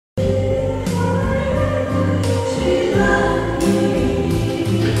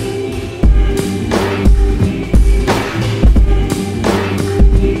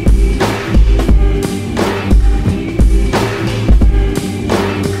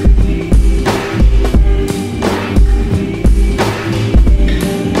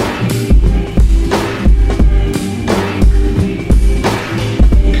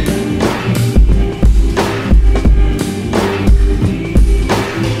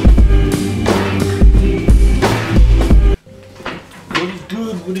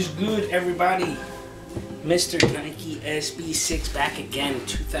everybody? Mr. Nike SB6 back again,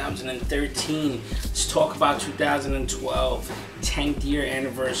 2013. Let's talk about 2012, 10th year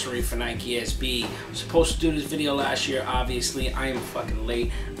anniversary for Nike SB. I was supposed to do this video last year, obviously. I am fucking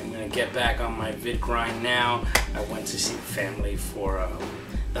late. I'm gonna get back on my vid grind now. I went to see the family for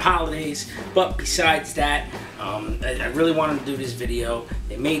the holidays, but besides that, I really wanted to do this video.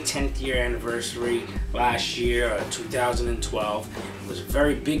 They made 10th year anniversary last year, 2012. It was a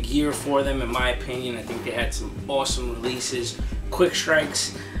very big year for them, in my opinion. I think they had some awesome releases. Quick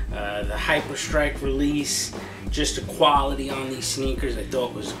Strikes, the Hyper Strike release, just the quality on these sneakers I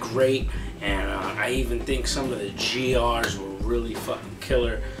thought was great, and I even think some of the GRs were really fucking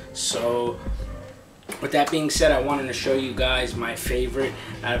killer. So with that being said, I wanted to show you guys my favorite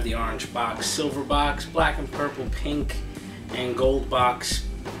out of the orange box, silver box, black and purple, pink, and gold box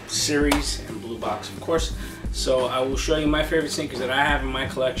series, and blue box, of course. So I will show you my favorite sneakers that I have in my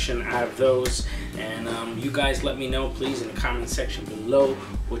collection out of those. And you guys let me know, please, in the comment section below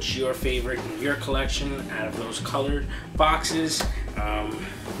what's your favorite in your collection out of those colored boxes.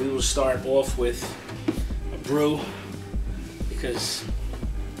 We will start off with a Brew, because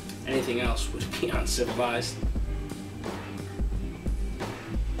anything else would be uncivilized.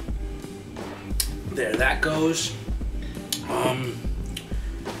 There that goes.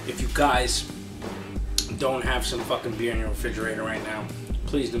 If you guys don't have some fucking beer in your refrigerator right now,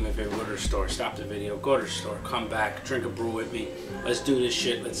 please do me a favor, go to the store, stop the video, go to the store, come back, drink a brew with me. Let's do this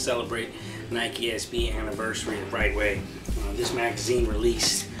shit. Let's celebrate Nike SB anniversary the right way. This magazine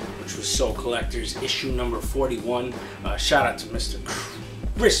released, which was Soul Collectors, issue number 41. Shout out to Mr.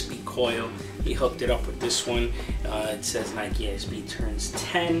 Crispy Coyle. He hooked it up with this one. It says Nike SB turns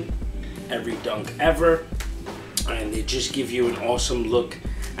 10, every dunk ever. And they just give you an awesome look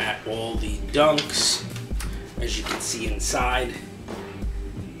at all the dunks, as you can see inside.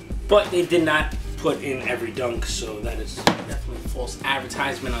 But they did not put in every dunk, so that is definitely false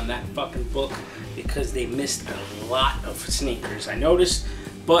advertisement on that fucking book, because they missed a lot of sneakers, I noticed.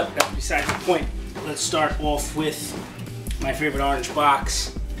 But that's besides the point. Let's start off with my favorite orange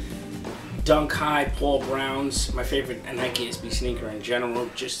box, Dunk High Paul Brown's, my favorite Nike SB sneaker in general.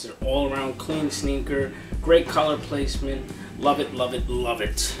 Just an all-around clean sneaker, great color placement, love it, love it, love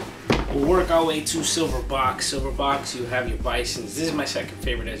it. We'll work our way to Silver Box. Silver Box, you have your Bisons. This is my second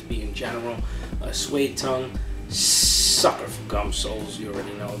favorite SB in general. Suede tongue, sucker for gum soles, you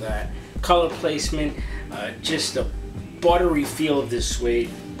already know that. Color placement, just the buttery feel of this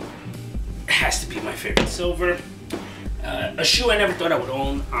suede has to be my favorite silver. A shoe I never thought I would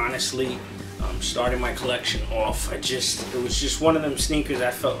own, honestly. Starting my collection off, it was just one of them sneakers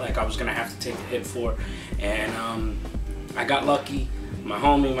I felt like I was gonna have to take a hit for, and I got lucky. My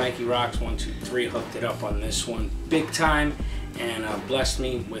homie Mikey Rocks 123 hooked it up on this one big time, and blessed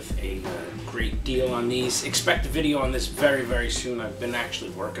me with a great deal on these. Expect a video on this very, very soon. I've been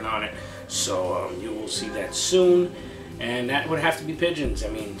actually working on it, so you will see that soon. And that would have to be Pigeons. I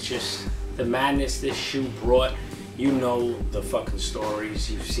mean, just the madness this shoe brought. You know the fucking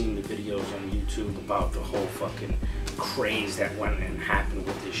stories, you've seen the videos on YouTube about the whole fucking craze that went and happened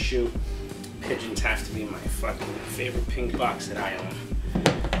with this shoe. Pigeons have to be my fucking favorite pink box that I own.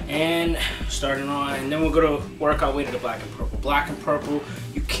 And starting on, and then we're gonna work our way to the black and purple. Black and purple,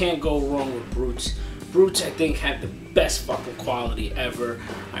 you can't go wrong with Brutes. Brutes, I think, have the best fucking quality ever.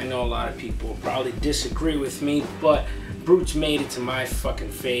 I know a lot of people will probably disagree with me, but Brutes made it to my fucking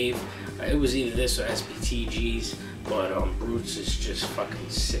fave. It was either this or SBTGs, but Brutes is just fucking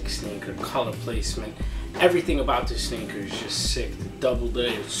sick sneaker. Color placement, everything about this sneaker is just sick. The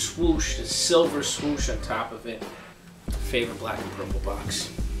double-layered swoosh, the silver swoosh on top of it. Favorite black and purple box.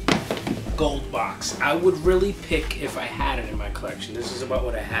 Gold box. I would really pick if I had it in my collection. This is about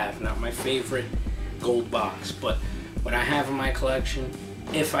what I have, not my favorite gold box, but what I have in my collection.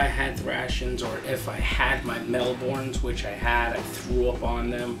 If I had Thrashins, or if I had my Melbournes, which I had, I threw up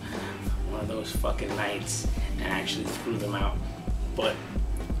on them one of those fucking nights and actually threw them out. But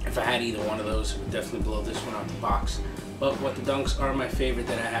if I had either one of those, it would definitely blow this one out the box. But what the dunks are my favorite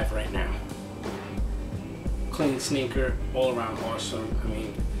that I have right now. Clean sneaker, all around awesome. I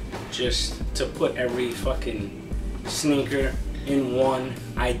mean, just to put every fucking sneaker in one.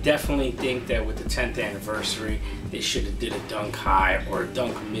 I definitely think that with the 10th anniversary, they should have did a Dunk High or a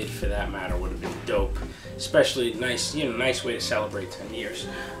Dunk Mid, for that matter. Would have been dope. Especially nice, you know, nice way to celebrate 10 years.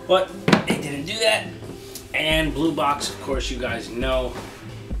 But they didn't do that. And blue box, of course, you guys know.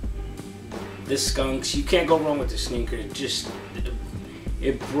 The Skunks, you can't go wrong with the sneaker.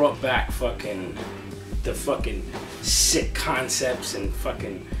 It brought back fucking the fucking sick concepts and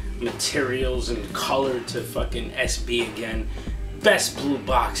fucking materials and color to fucking SB again. best blue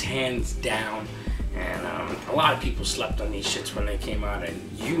box, hands down. And a lot of people slept on these shits when they came out,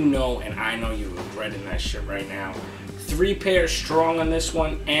 and you know and I know you're regretting that shit right now. 3 pairs strong on this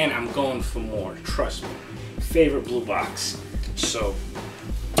one, and I'm going for more, trust me. Favorite blue box. So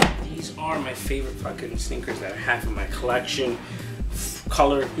these are my favorite fucking sneakers that I have in my collection.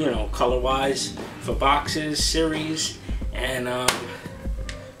 Color, you know, color wise, for boxes, series, and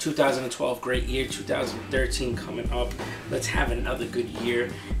 2012 great year, 2013 coming up. Let's have another good year,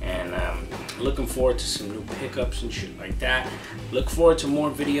 and looking forward to some new pickups and shit like that. Look forward to more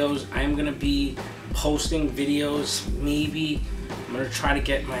videos. I am gonna be posting videos. Maybe I'm gonna try to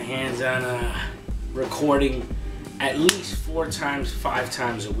get my hands on recording at least 4 times, 5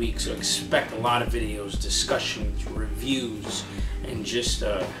 times a week. So expect a lot of videos, discussions, reviews, and just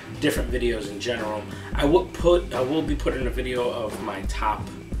different videos in general. I will be putting a video of my top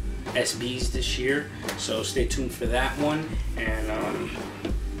SBs this year, so stay tuned for that one. And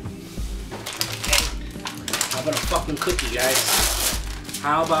how about a fucking cookie, guys?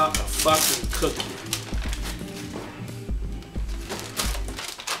 How about a fucking cookie?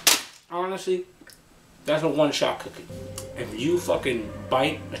 Honestly, that's a one-shot cookie. If you fucking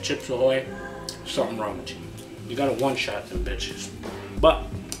bite a Chips Ahoy, something wrong with you. You gotta one-shot them bitches. But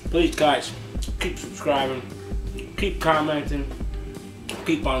please, guys, keep subscribing, keep commenting,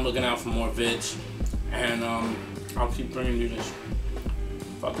 keep on looking out for more vids, and I'll keep bringing you this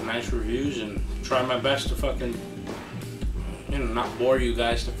fucking nice reviews and try my best to fucking, you know, not bore you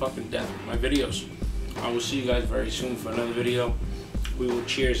guys to fucking death with my videos. I will see you guys very soon for another video. We will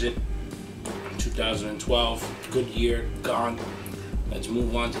cheers it. 2012, good year, gone. Let's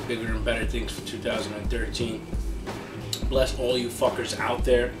move on to bigger and better things for 2013. Bless all you fuckers out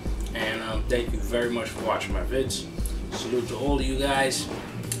there, and thank you very much for watching my vids. Salute to all of you guys.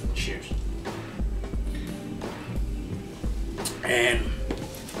 Cheers. And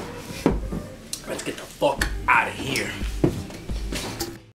let's get the fuck out of here.